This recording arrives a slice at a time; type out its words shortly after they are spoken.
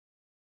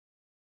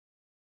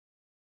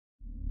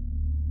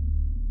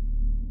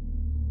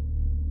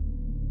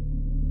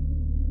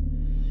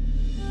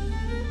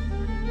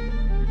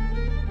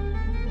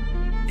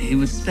he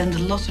would spend a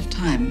lot of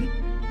time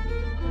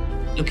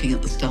looking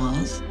at the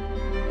stars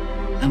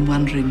and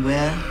wondering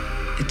where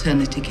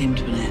eternity came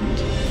to an end.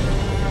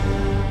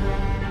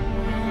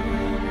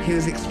 He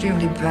was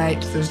extremely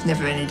bright. There was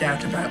never any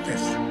doubt about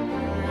this.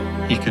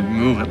 He could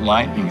move at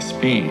lightning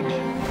speed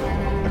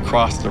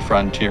across the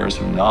frontiers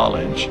of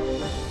knowledge.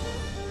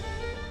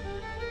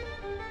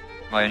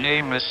 My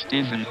name is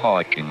Stephen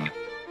Hawking.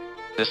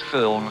 This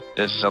film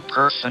is a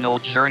personal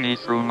journey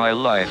through my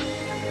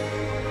life.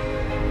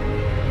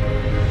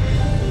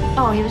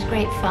 Oh, he was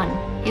great fun.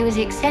 He was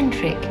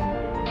eccentric.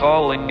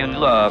 Falling in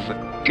love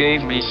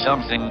gave me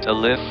something to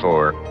live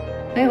for.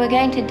 We were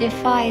going to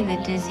defy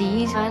the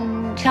disease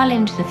and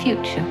challenge the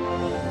future.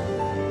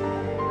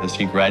 As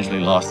he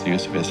gradually lost the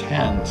use of his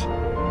hands,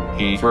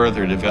 he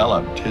further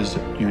developed his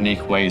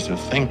unique ways of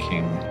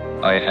thinking.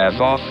 I have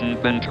often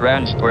been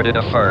transported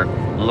afar,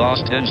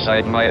 lost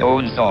inside my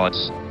own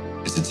thoughts.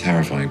 It's a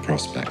terrifying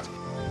prospect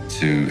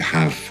to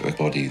have a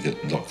body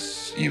that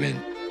locks you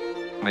in.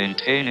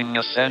 Maintaining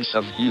a sense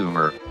of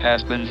humor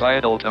has been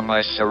vital to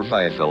my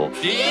survival.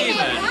 Stephen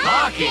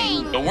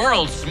Hawking, the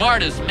world's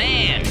smartest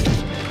man.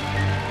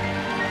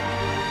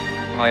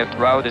 My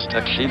proudest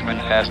achievement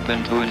has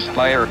been to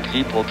inspire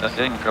people to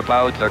think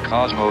about the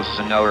cosmos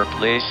and our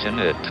place in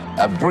it.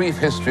 A Brief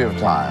History of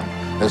Time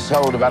has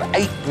sold about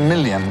 8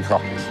 million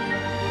copies.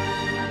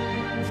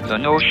 The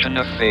notion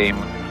of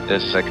fame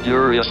is a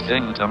curious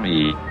thing to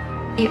me.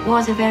 It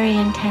was a very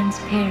intense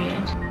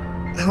period.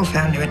 The whole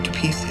family went to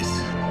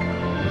pieces.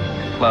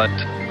 But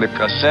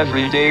because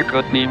every day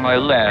could be my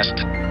last,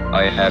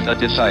 I have a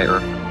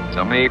desire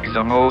to make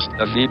the most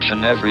of each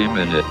and every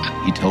minute.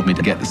 He told me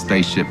to get the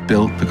spaceship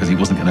built because he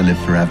wasn't going to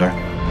live forever.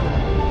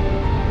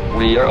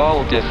 We are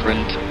all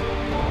different,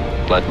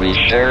 but we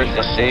share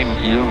the same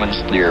human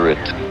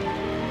spirit.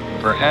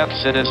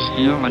 Perhaps it is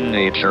human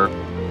nature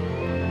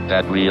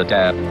that we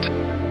adapt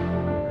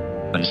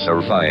and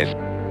survive.